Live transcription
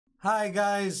Hi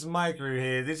guys, Maikeru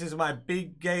here. This is my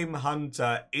Big Game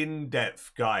Hunter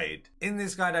in-depth guide. In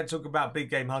this guide I talk about Big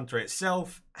Game Hunter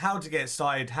itself, how to get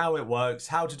started, how it works,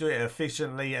 how to do it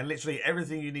efficiently, and literally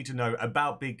everything you need to know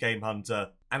about Big Game Hunter,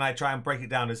 and I try and break it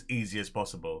down as easy as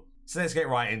possible. So let's get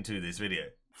right into this video.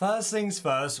 First things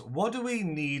first, what do we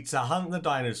need to hunt the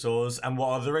dinosaurs and what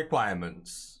are the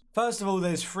requirements? First of all,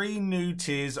 there's 3 new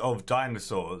tiers of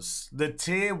dinosaurs. The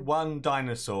tier 1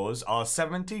 dinosaurs are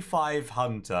 75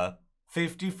 hunter,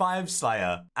 55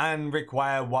 slayer, and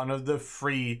require one of the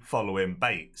 3 following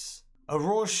baits: a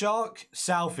raw shark,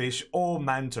 sailfish, or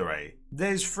manta ray.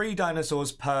 There's 3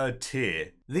 dinosaurs per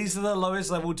tier. These are the lowest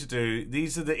level to do,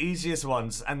 these are the easiest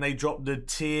ones, and they drop the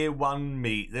tier 1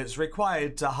 meat that's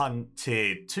required to hunt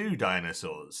tier 2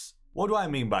 dinosaurs. What do I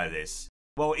mean by this?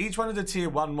 Well, each one of the tier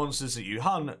 1 monsters that you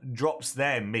hunt drops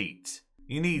their meat.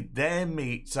 You need their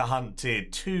meat to hunt tier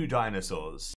 2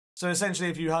 dinosaurs. So essentially,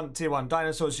 if you hunt tier 1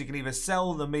 dinosaurs, you can either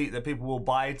sell the meat that people will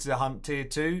buy to hunt tier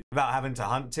 2 without having to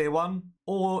hunt tier 1,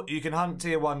 or you can hunt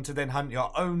tier 1 to then hunt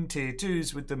your own tier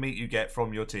 2s with the meat you get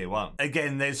from your tier 1.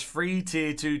 Again, there's 3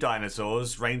 tier 2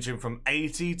 dinosaurs ranging from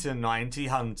 80 to 90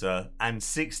 hunter and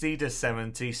 60 to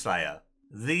 70 slayer.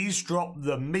 These drop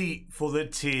the meat for the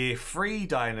tier 3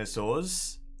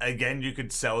 dinosaurs. Again, you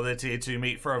could sell the tier 2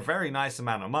 meat for a very nice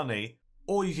amount of money,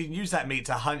 or you can use that meat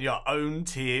to hunt your own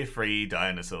tier 3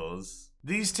 dinosaurs.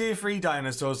 These tier 3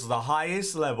 dinosaurs are the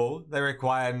highest level. They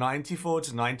require 94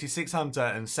 to 96 hunter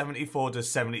and 74 to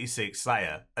 76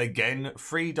 slayer. Again,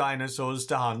 3 dinosaurs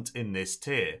to hunt in this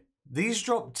tier. These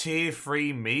drop tier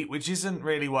 3 meat, which isn't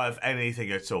really worth anything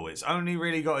at all. It's only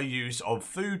really got a use of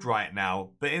food right now,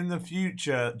 but in the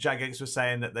future, Jagex was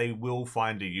saying that they will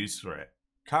find a use for it.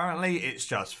 Currently, it's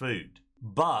just food.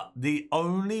 But the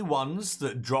only ones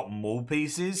that drop maul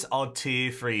pieces are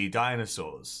tier 3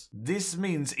 dinosaurs. This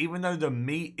means even though the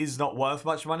meat is not worth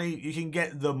much money, you can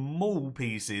get the maul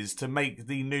pieces to make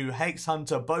the new Hex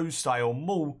Hunter bow style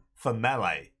maul for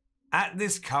melee. At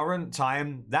this current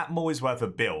time, that maul is worth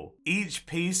 $1 billion. Each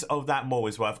piece of that maul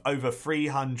is worth over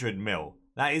 300 mil.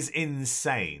 That is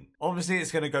insane. Obviously,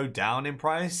 it's going to go down in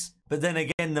price, but then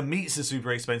again, the meats are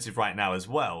super expensive right now as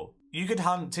well. You could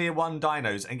hunt tier 1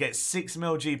 dinos and get 6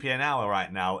 mil GP an hour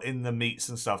right now in the meats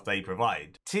and stuff they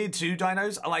provide. Tier 2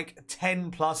 dinos are like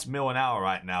 10 plus mil an hour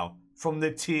right now from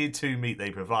the tier 2 meat they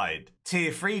provide.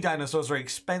 Tier 3 dinosaurs are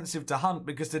expensive to hunt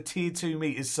because the tier 2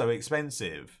 meat is so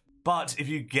expensive. But if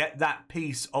you get that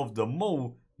piece of the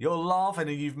maul, you're laughing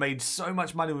and you've made so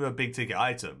much money with a big ticket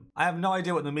item. I have no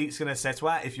idea what the meat's going to settle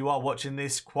at if you are watching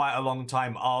this quite a long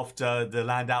time after the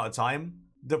land out of time.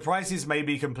 The prices may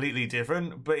be completely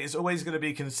different, but it's always going to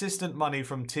be consistent money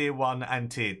from tier 1 and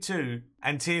tier 2,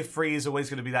 and tier 3 is always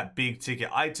going to be that big ticket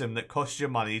item that costs you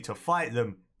money to fight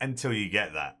them until you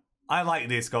get that. I like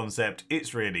this concept,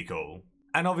 it's really cool.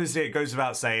 And obviously it goes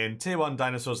without saying, tier 1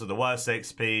 dinosaurs are the worst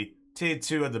XP, tier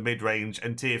 2 are the mid-range,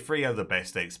 and tier 3 are the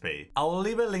best XP. I'll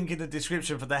leave a link in the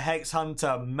description for the Hex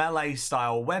Hunter melee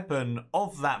style weapon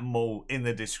of that maul in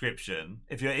the description.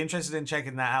 If you're interested in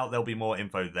checking that out, there'll be more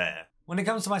info there. When it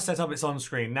comes to my setup, it's on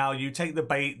screen. Now, you take the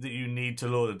bait that you need to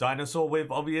lure the dinosaur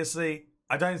with, obviously.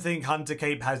 I don't think Hunter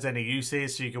Cape has any use here,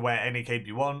 so you can wear any cape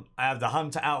you want. I have the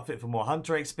Hunter outfit for more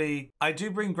Hunter XP. I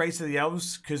do bring Grace of the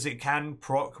Elves because it can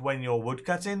proc when you're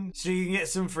woodcutting, so you can get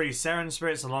some free Seren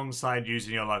Spirits alongside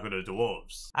using your luck with the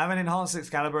Dwarves. I have an Enhanced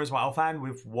Excalibur as my offhand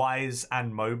with Wise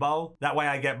and Mobile. That way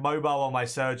I get Mobile on my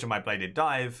Surge and my Bladed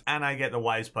Dive, and I get the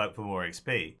Wise perk for more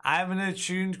XP. I have an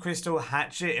Attuned Crystal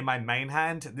Hatchet in my main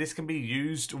hand. This can be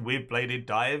used with Bladed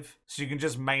Dive, so you can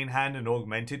just main hand an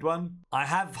augmented one. I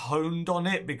have Honed on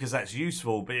it because that's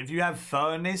useful, but if you have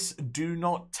Furnace, do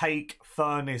not take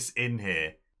Furnace in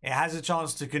here. It has a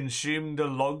chance to consume the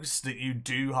logs that you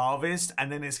do harvest,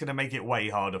 and then it's going to make it way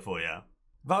harder for you.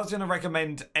 If I was going to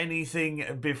recommend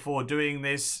anything before doing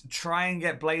this, try and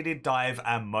get Bladed Dive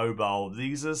and Mobile.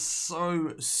 These are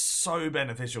so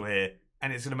beneficial here,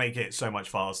 and it's going to make it so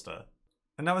much faster.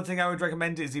 Another thing I would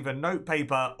recommend is either note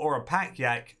paper or a pack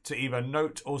yak to either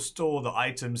note or store the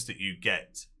items that you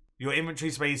get. Your inventory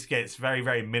space gets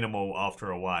very minimal after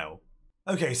a while.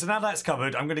 Okay, so now that's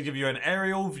covered, I'm going to give you an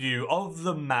aerial view of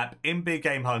the map in Big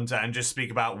Game Hunter and just speak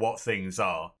about what things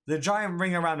are. The giant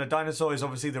ring around a dinosaur is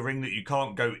obviously the ring that you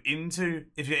can't go into.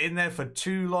 If you're in there for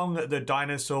too long, the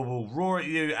dinosaur will roar at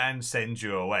you and send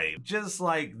you away, just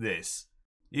like this.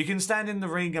 You can stand in the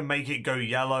ring and make it go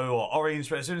yellow or orange,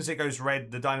 but as soon as it goes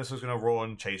red, the dinosaur's going to roar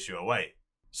and chase you away.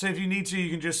 So if you need to, you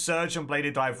can just Surge and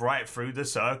Bladed Dive right through the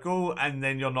circle, and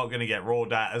then you're not going to get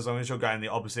roared at as long as you're going the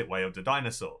opposite way of the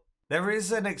dinosaur. There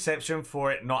is an exception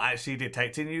for it not actually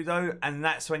detecting you though, and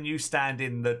that's when you stand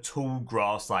in the tall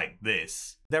grass like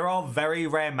this. There are very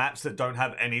rare maps that don't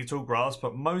have any tall grass,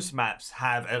 but most maps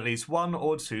have at least 1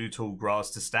 or 2 tall grass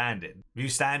to stand in. If you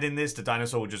stand in this, the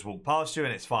dinosaur will just walk past you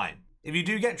and it's fine. If you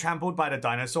do get trampled by the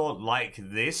dinosaur like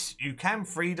this, you can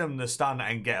freedom the stun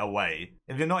and get away.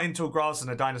 If you're not in tall grass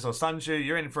and the dinosaur stuns you,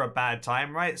 you're in for a bad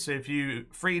time, right? So if you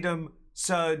freedom,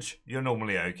 surge, you're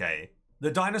normally okay. The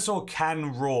dinosaur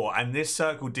can roar and this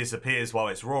circle disappears while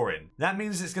it's roaring. That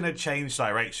means it's going to change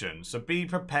direction, so be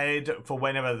prepared for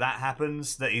whenever that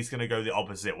happens that he's going to go the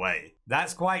opposite way.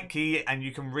 That's quite key and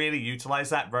you can really utilize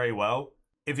that very well.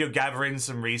 If you're gathering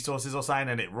some resources or something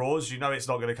and it roars, you know it's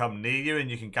not going to come near you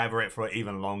and you can gather it for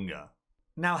even longer.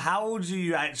 Now, how do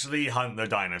you actually hunt the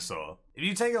dinosaur? If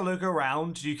you take a look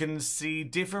around, you can see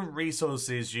different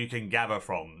resources you can gather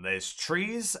from. There's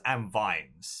trees and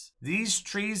vines. These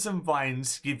trees and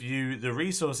vines give you the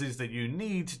resources that you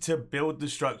need to build the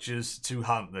structures to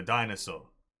hunt the dinosaur.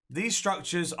 These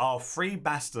structures are 3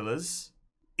 bastillas.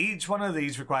 Each one of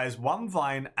these requires 1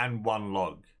 vine and 1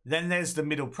 log. Then there's the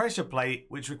middle pressure plate,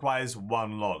 which requires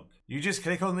 1 log. You just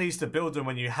click on these to build them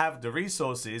when you have the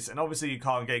resources, and obviously you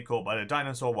can't get caught by the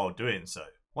dinosaur while doing so.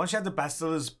 Once you have the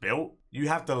bastillas built, you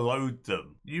have to load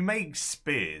them. You make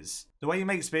spears. The way you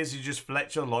make spears is you just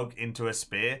fletch your log into a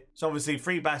spear. So obviously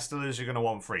 3 bastillas, you're going to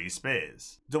want 3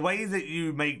 spears. The way that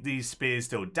you make these spears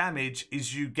deal damage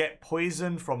is you get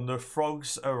poison from the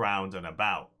frogs around and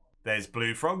about. There's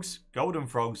blue frogs, golden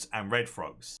frogs, and red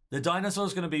frogs. The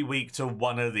dinosaur's going to be weak to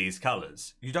one of these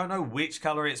colours. You don't know which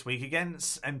colour it's weak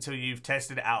against until you've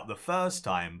tested it out the first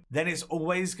time. Then it's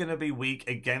always going to be weak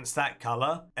against that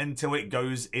colour until it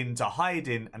goes into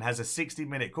hiding and has a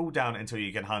 60-minute cooldown until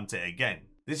you can hunt it again.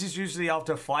 This is usually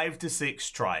after 5 to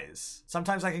 6 tries.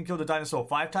 Sometimes I can kill the dinosaur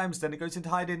 5 times, then it goes into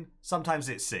hiding. Sometimes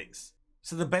it's 6.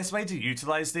 So the best way to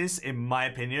utilize this, in my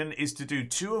opinion, is to do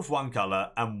 2 of one color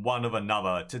and 1 of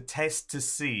another to test to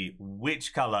see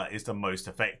which color is the most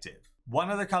effective.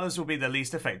 One of the colors will be the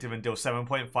least effective and deal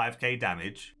 7.5k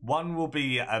damage. One will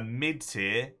be a mid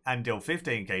tier and deal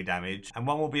 15k damage, and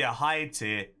one will be a high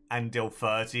tier and deal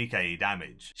 30k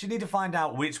damage. So you need to find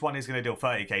out which one is going to deal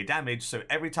 30k damage, so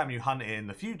every time you hunt it in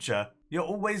the future, you're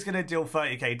always going to deal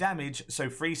 30k damage, so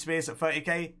 3 spears at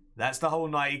 30k, that's the whole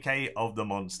 90k of the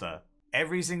monster.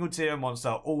 Every single tier of monster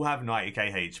all have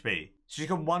 90k HP, so you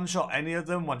can one-shot any of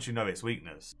them once you know its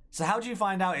weakness. So how do you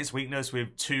find out its weakness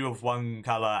with 2 of one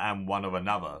color and 1 of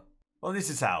another? Well, this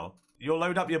is how. You'll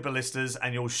load up your ballistas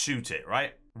and you'll shoot it,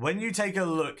 right? When you take a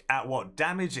look at what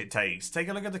damage it takes, take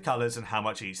a look at the colors and how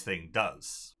much each thing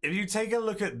does. If you take a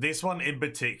look at this one in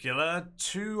particular,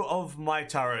 2 of my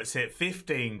turrets hit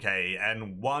 15k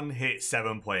and 1 hit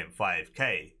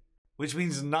 7.5k, which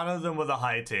means none of them were the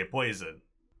high tier poison.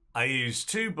 I used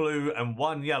 2 blue and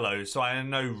 1 yellow, so I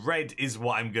know red is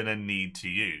what I'm gonna need to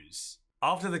use.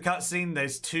 After the cutscene,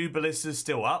 there's 2 ballistas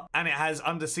still up, and it has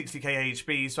under 60k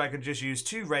HP, so I can just use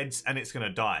 2 reds and it's gonna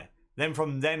die. Then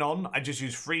from then on, I just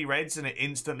use 3 reds and it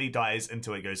instantly dies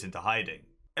until it goes into hiding.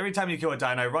 Every time you kill a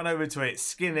dino, run over to it,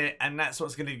 skin it, and that's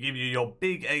what's gonna give you your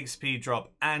big XP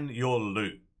drop and your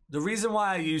loot. The reason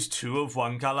why I use 2 of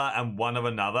one color and 1 of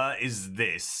another is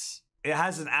this. It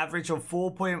has an average of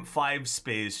 4.5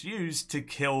 spears used to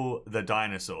kill the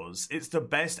dinosaurs. It's the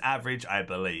best average, I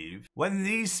believe. When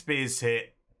these spears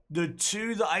hit, the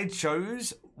 2 that I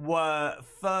chose were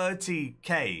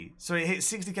 30k. So it hit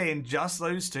 60k in just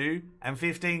those 2 and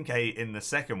 15k in the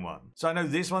second one. So I know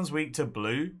this one's weak to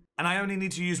blue. And I only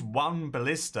need to use 1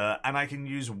 ballista and I can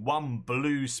use 1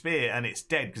 blue spear and it's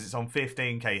dead because it's on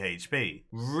 15k HP.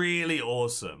 Really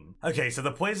awesome. Okay, so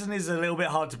the poison is a little bit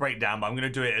hard to break down, but I'm going to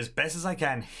do it as best as I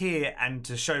can here and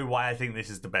to show why I think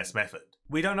this is the best method.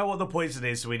 We don't know what the poison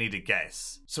is, so we need to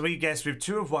guess. So we guessed with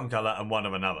 2 of one color and 1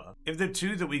 of another. If the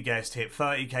 2 that we guessed hit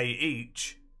 30k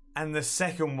each and the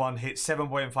second one hit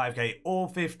 7.5k or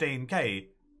 15k,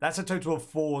 that's a total of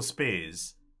 4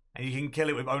 spears. And you can kill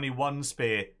it with only 1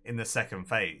 spear in the second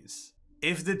phase.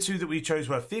 If the 2 that we chose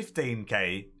were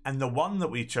 15k and the 1 that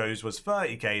we chose was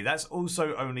 30k, that's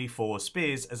also only 4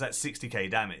 spears as that's 60k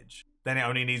damage. Then it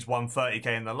only needs 1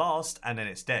 30k in the last and then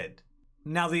it's dead.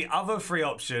 Now the other 3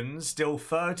 options deal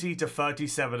 30 to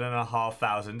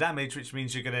 37,500 damage, which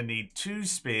means you're going to need 2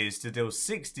 spears to deal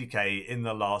 60k in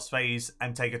the last phase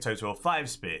and take a total of 5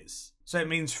 spears. So it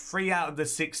means 3 out of the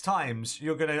 6 times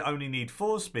you're going to only need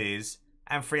 4 spears,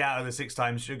 and 3 out of the 6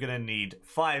 times you're going to need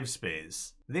 5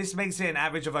 spears. This makes it an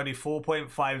average of only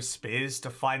 4.5 spears to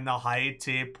find the higher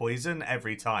tier poison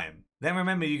every time. Then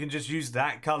remember, you can just use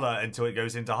that color until it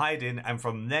goes into hiding, and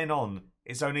from then on,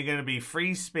 it's only going to be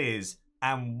 3 spears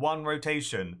and 1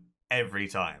 rotation every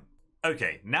time.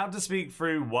 Okay, now to speak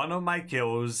through one of my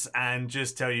kills and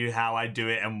just tell you how I do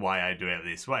it and why I do it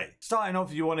this way. Starting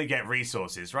off, you want to get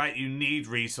resources, right? You need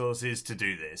resources to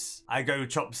do this. I go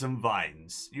chop some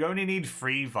vines. You only need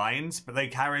 3 vines, but they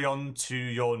carry on to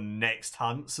your next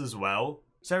hunts as well.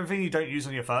 So everything you don't use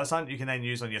on your first hunt, you can then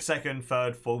use on your second,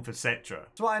 third, fourth, etc.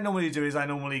 So what I normally do is I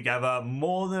normally gather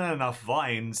more than enough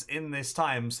vines in this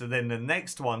time, so then the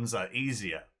next ones are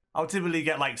easier. I'll typically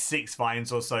get like 6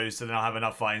 vines or so then I'll have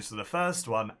enough vines for the first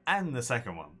one and the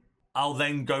second one. I'll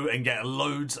then go and get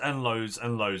loads and loads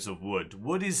and loads of wood.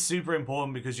 Wood is super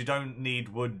important because you don't need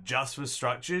wood just for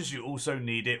structures, you also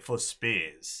need it for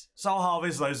spears. So I'll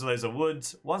harvest loads and loads of wood.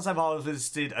 Once I've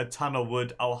harvested a ton of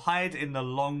wood, I'll hide in the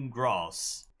long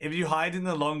grass. If you hide in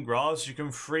the long grass, you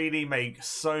can freely make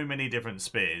so many different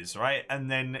spears, right? And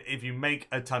then if you make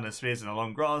a ton of spears in the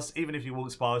long grass, even if he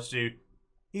walks past you,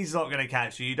 he's not going to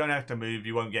catch you, you don't have to move,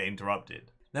 you won't get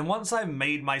interrupted. Then once I've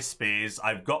made my spears,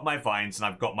 I've got my vines and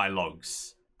I've got my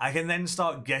logs. I can then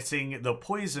start getting the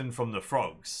poison from the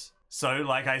frogs. So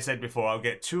like I said before, I'll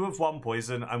get 2 of one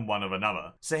poison and 1 of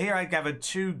another. So here I gathered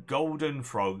 2 golden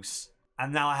frogs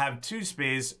and now I have 2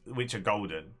 spears which are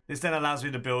golden. This then allows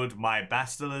me to build my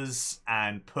bastillas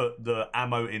and put the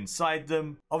ammo inside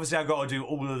them. Obviously I've got to do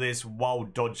all of this while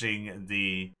dodging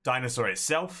the dinosaur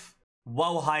itself.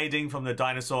 While hiding from the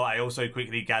dinosaur, I also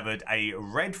quickly gathered a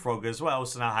red frog as well,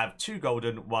 so now I have 2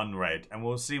 golden, 1 red, and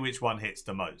we'll see which one hits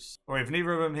the most. Or if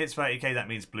neither of them hits 30k, that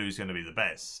means blue's going to be the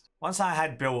best. Once I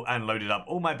had built and loaded up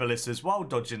all my ballistas while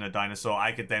dodging the dinosaur,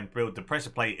 I could then build the pressure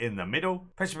plate in the middle.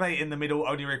 Pressure plate in the middle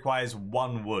only requires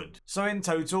 1 wood. So in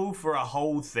total, for a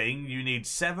whole thing, you need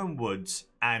 7 woods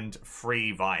and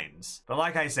 3 vines. But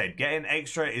like I said, getting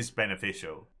extra is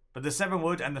beneficial. But the 7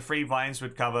 wood and the 3 vines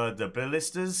would cover the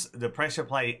ballistas, the pressure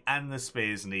plate, and the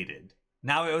spears needed.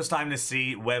 Now it was time to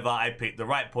see whether I picked the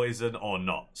right poison or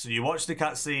not. So you watch the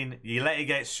cutscene, you let it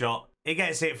get shot, it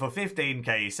gets hit for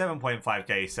 15k,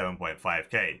 7.5k,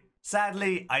 7.5k.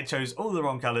 Sadly, I chose all the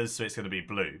wrong colours, so it's going to be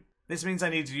blue. This means I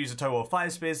need to use a total of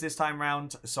 5 spears this time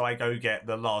round, so I go get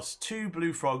the last 2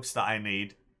 blue frogs that I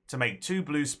need to make 2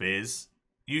 blue spears.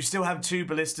 You still have 2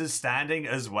 ballistas standing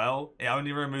as well. It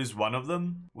only removes 1 of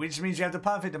them, which means you have the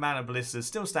perfect amount of ballistas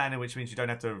still standing, which means you don't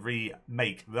have to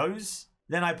remake those.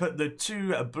 Then I put the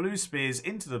 2 blue spears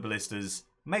into the ballistas,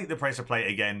 make the pressure plate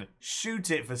again, shoot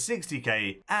it for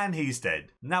 60k, and he's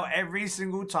dead. Now every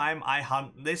single time I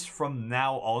hunt this from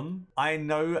now on, I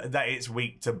know that it's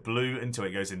weak to blue until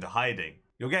it goes into hiding.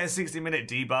 You'll get a 60-minute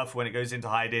debuff when it goes into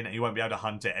hiding and you won't be able to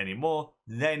hunt it anymore.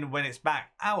 Then when it's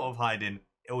back out of hiding,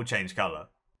 it will change colour.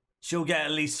 She'll get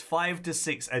at least 5 to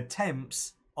 6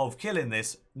 attempts of killing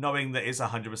this, knowing that it's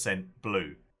 100%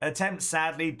 blue. Attempts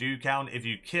sadly do count if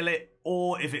you kill it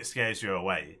or if it scares you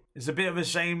away. It's a bit of a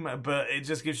shame, but it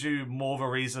just gives you more of a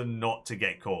reason not to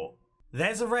get caught.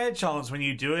 There's a rare chance when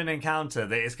you do an encounter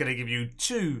that it's going to give you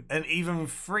 2 and even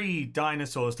 3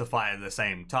 dinosaurs to fight at the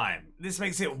same time. This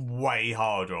makes it way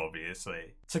harder,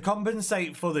 obviously. To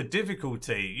compensate for the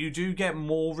difficulty, you do get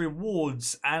more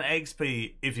rewards and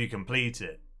XP if you complete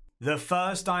it. The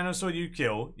first dinosaur you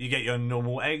kill, you get your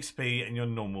normal XP and your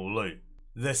normal loot.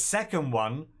 The second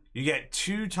one, you get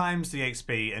 2 times the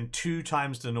XP and 2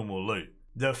 times the normal loot.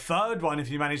 The third one, if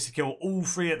you manage to kill all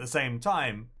 3 at the same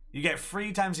time, you get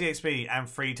 3 times the XP and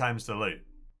 3 times the loot.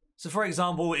 So for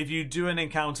example, if you do an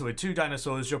encounter with 2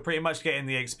 dinosaurs, you're pretty much getting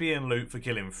the XP and loot for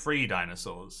killing 3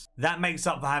 dinosaurs. That makes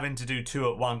up for having to do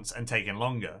 2 at once and taking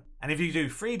longer. And if you do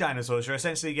 3 dinosaurs, you're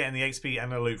essentially getting the XP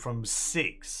and the loot from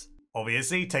 6.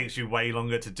 Obviously, it takes you way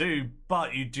longer to do,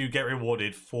 but you do get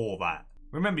rewarded for that.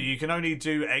 Remember, you can only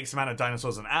do X amount of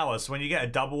dinosaurs an hour, so when you get a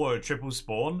double or a triple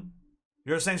spawn,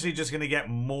 you're essentially just going to get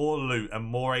more loot and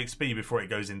more XP before it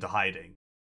goes into hiding.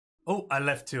 Oh, I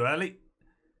left too early.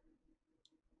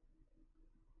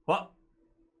 What?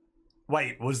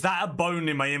 Wait, was that a bone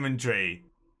in my inventory?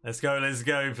 Let's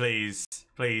go, please.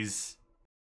 Please.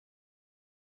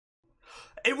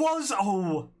 It was!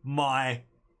 Oh my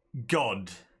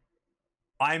god.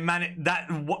 I managed that.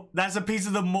 That's a piece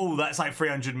of the mall that's like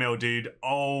 300 mil, dude.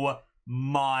 Oh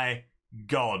my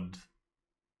god.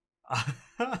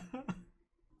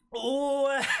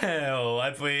 Oh hell! I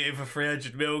put it in for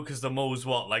 300 mil because the mall's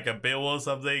what, like a bill or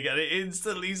something, and it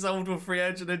instantly sold for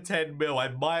 310 mil. I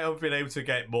might have been able to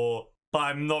get more, but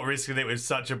I'm not risking it with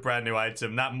such a brand new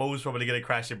item. That mall's probably going to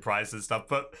crash in price and stuff,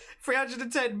 but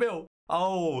 310 mil.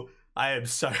 Oh. I am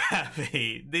so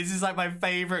happy. This is like my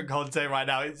favorite content right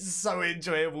now. It's so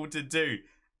enjoyable to do.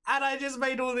 And I just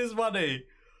made all this money.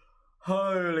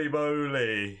 Holy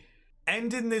moly.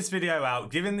 Ending this video out,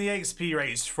 given the XP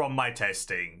rates from my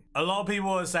testing. A lot of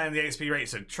people are saying the XP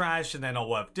rates are trash and they're not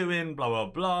worth doing, blah blah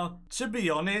blah. To be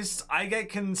honest, I get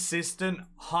consistent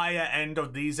higher end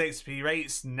of these XP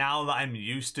rates now that I'm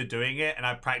used to doing it and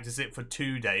I practice it for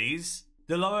 2 days.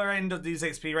 The lower end of these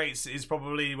XP rates is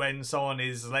probably when someone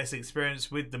is less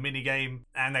experienced with the minigame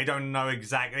and they don't know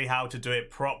exactly how to do it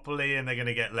properly and they're going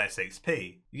to get less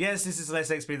XP. Yes, this is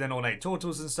less XP than ornate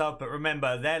turtles and stuff, but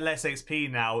remember, they're less XP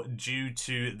now due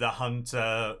to the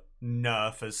hunter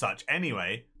nerf as such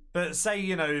anyway. But say,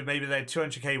 you know, maybe they're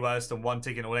 200k worse than one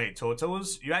tick in ornate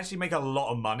turtles, you actually make a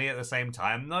lot of money at the same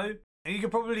time though. And you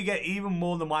could probably get even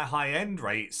more than my high end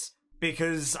rates,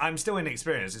 because I'm still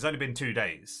inexperienced, it's only been 2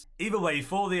 days. Either way,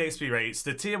 for the XP rates,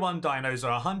 the tier 1 dinos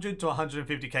are 100 to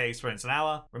 150k experience an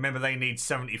hour. Remember, they need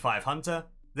 75 hunter.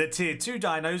 The tier 2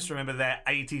 dinos, remember, they're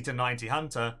 80 to 90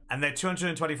 hunter, and they're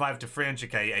 225 to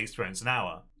 300k experience an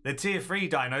hour. The tier 3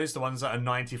 dinos, the ones that are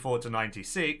 94 to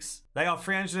 96, they are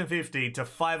 350 to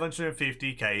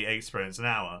 550k experience an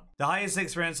hour. The highest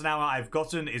experience an hour I've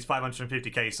gotten is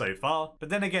 550k so far, but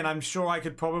then again, I'm sure I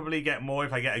could probably get more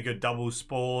if I get a good double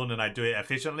spawn and I do it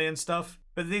efficiently and stuff.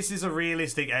 But this is a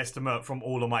realistic estimate from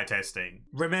all of my testing.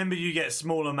 Remember, you get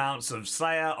small amounts of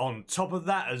Slayer on top of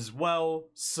that as well.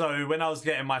 So when I was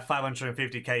getting my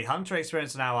 550k Hunter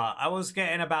experience an hour, I was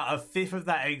getting about a fifth of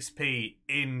that XP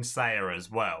in Slayer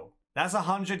as well. That's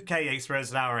 100k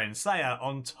experience an hour in Slayer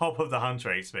on top of the Hunter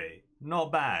XP.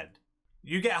 Not bad.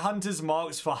 You get Hunter's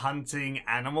Marks for hunting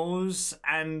animals,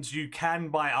 and you can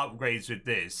buy upgrades with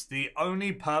this. The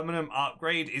only permanent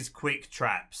upgrade is Quick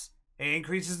Traps. It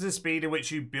increases the speed in which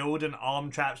you build and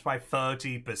arm traps by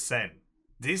 30%.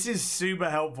 This is super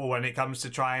helpful when it comes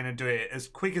to trying to do it as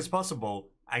quick as possible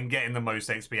and getting the most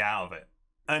XP out of it.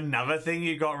 Another thing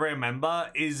you got to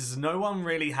remember is no one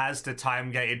really has the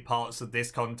time-gated parts of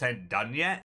this content done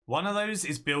yet. One of those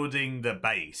is building the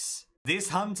base. This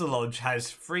Hunter Lodge has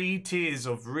 3 tiers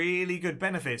of really good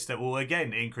benefits that will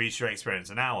again increase your experience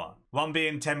an hour. One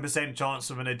being 10% chance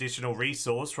of an additional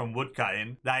resource from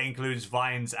woodcutting, that includes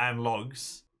vines and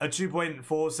logs. A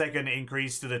 2.4 second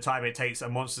increase to the time it takes a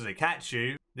monster to catch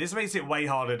you. This makes it way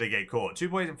harder to get caught.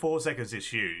 2.4 seconds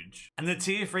is huge. And the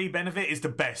tier 3 benefit is the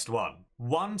best one.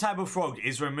 One type of frog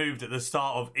is removed at the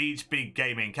start of each big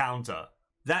game encounter.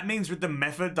 That means with the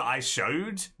method that I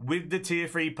showed, with the tier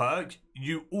 3 perk,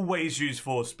 you always use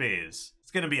 4 spears.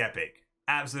 It's going to be epic.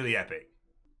 Absolutely epic.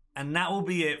 And that will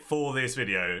be it for this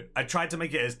video. I tried to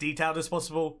make it as detailed as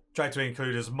possible, tried to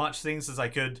include as much things as I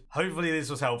could. Hopefully this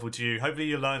was helpful to you. Hopefully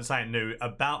you learned something new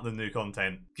about the new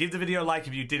content. Give the video a like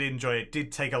if you did enjoy it. It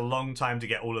did take a long time to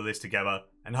get all of this together,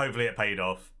 and hopefully it paid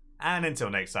off. And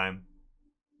until next time,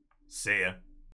 see ya.